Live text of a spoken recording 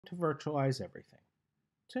To virtualize everything.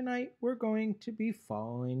 Tonight we're going to be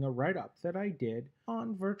following a write-up that I did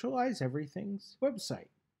on Virtualize Everything's website,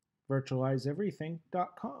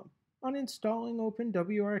 virtualizeeverything.com, on installing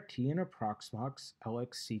OpenWRT in a Proxmox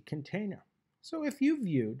LXC container. So if you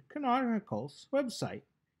viewed Canonical's website,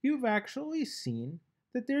 you've actually seen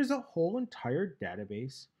that there's a whole entire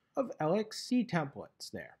database of LXC templates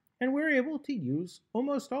there, and we're able to use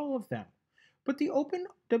almost all of them. But the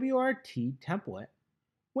OpenWRT template,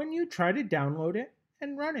 when you try to download it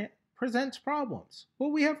and run it, presents problems.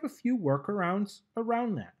 Well, we have a few workarounds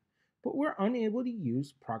around that, but we're unable to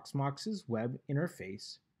use Proxmox's web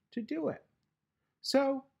interface to do it.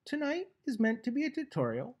 So tonight is meant to be a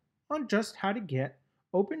tutorial on just how to get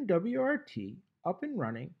OpenWRT up and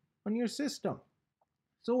running on your system.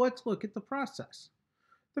 So let's look at the process.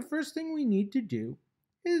 The first thing we need to do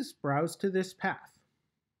is browse to this path.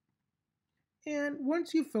 And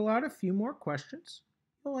once you fill out a few more questions,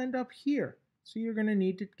 you'll end up here. So you're going to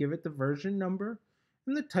need to give it the version number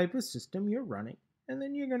and the type of system you're running, and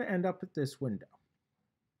then you're going to end up at this window.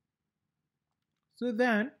 So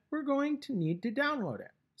then we're going to need to download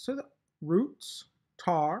it. So the roots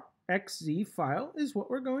tar xz file is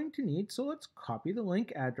what we're going to need. So let's copy the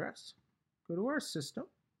link address, go to our system,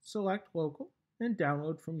 select local, and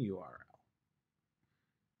download from URL.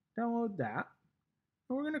 Download that,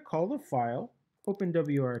 and we're going to call the file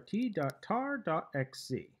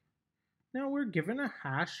openwrt.tar.xz. Now we're given a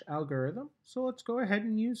hash algorithm, so let's go ahead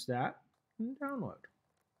and use that and download.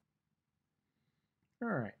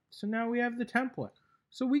 Alright, so now we have the template.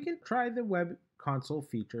 So we can try the web console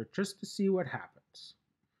feature just to see what happens.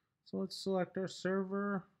 So let's select our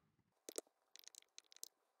server.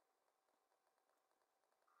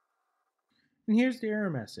 And here's the error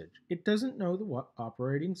message. It doesn't know what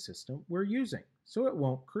operating system we're using, so it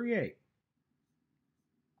won't create.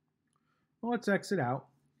 Well, let's exit out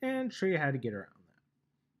and show you how to get around that,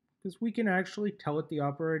 because we can actually tell it the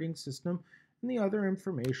operating system and the other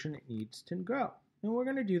information it needs to go. And we're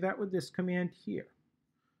going to do that with this command here.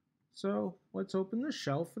 So let's open the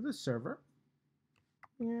shell for the server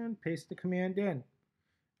and paste the command in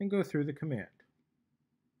and go through the command.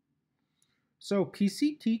 So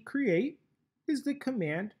pct create is the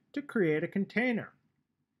command to create a container.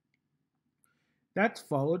 That's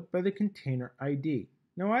followed by the container ID.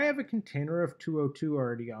 Now I have a container of 202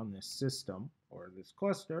 already on this system, or this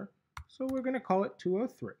cluster, so we're going to call it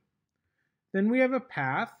 203. Then we have a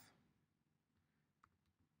path,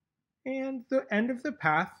 and the end of the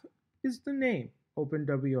path is the name,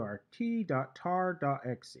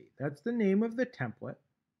 openwrt.tar.xz. That's the name of the template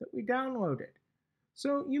that we downloaded.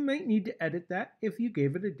 So you might need to edit that if you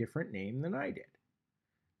gave it a different name than I did.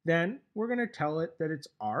 Then we're going to tell it that it's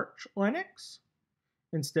Arch Linux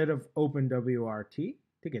instead of OpenWRT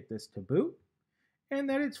to get this to boot, and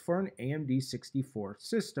that it's for an AMD 64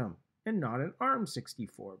 system and not an ARM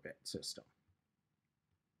 64-bit system.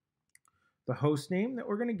 The host name that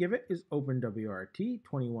we're going to give it is OpenWRT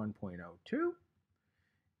 21.02,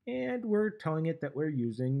 and we're telling it that we're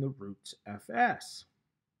using the roots FS.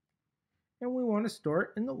 And we want to store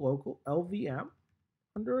it in the local LVM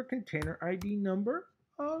under a container ID number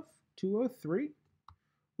of 203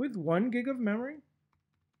 with 1 gig of memory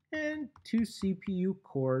and 2 CPU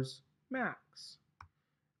cores max.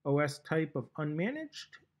 OS type of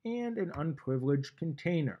unmanaged and an unprivileged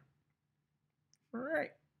container.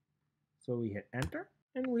 Alright, so we hit enter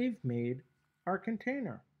and we've made our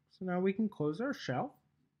container. So now we can close our shell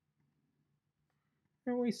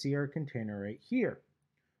and we see our container right here.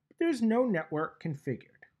 But there's no network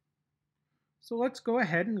configured. So let's go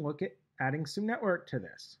ahead and look at adding some network to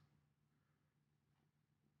this.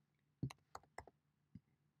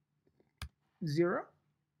 Zero,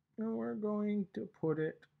 and we're going to put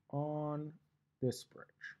it on this bridge.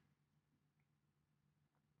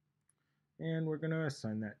 And we're going to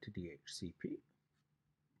assign that to DHCP.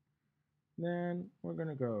 Then we're going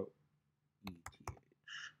to go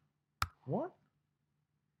ETH1.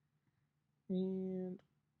 And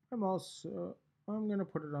I'm going to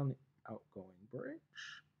put it on the outgoing bridge,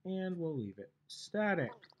 and we'll leave it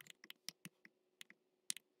static.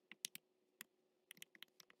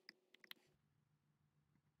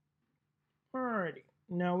 Alrighty,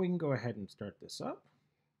 now we can go ahead and start this up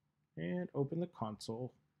and open the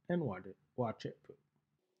console and watch it boot.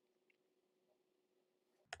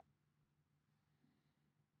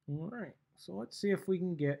 Alright, so let's see if we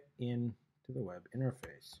can get into the web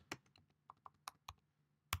interface.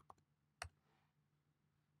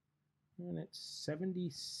 And it's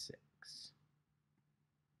 76.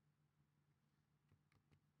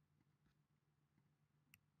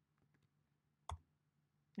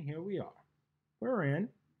 And here we are. We're in,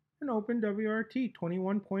 and OpenWRT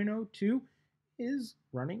 21.02 is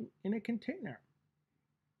running in a container.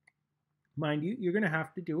 Mind you, you're going to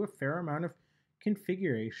have to do a fair amount of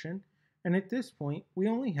configuration, and at this point, we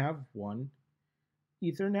only have one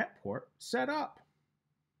Ethernet port set up.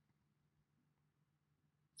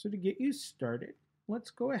 So to get you started, let's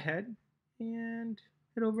go ahead and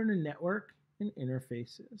head over to Network and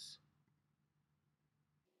Interfaces.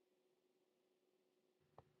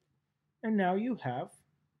 And now you have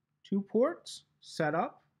 2 ports set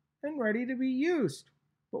up and ready to be used.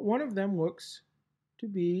 But one of them looks to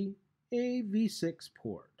be a V6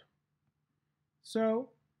 port. So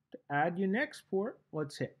to add your next port,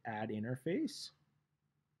 let's hit Add Interface.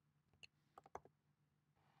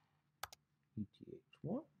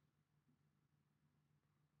 ETH1.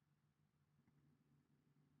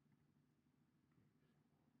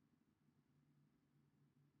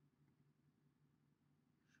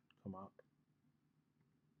 Come up.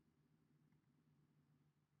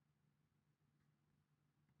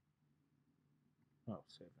 Oh,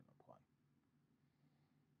 save and apply.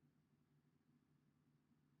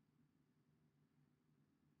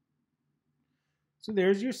 So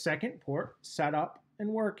there's your second port set up and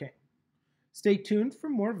working. Stay tuned for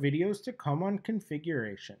more videos to come on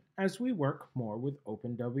configuration as we work more with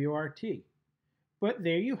OpenWRT. But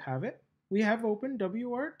there you have it. We have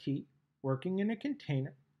OpenWRT working in a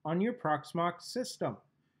container on your Proxmox system.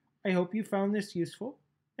 I hope you found this useful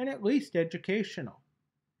and at least educational.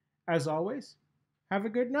 As always, have a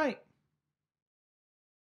good night.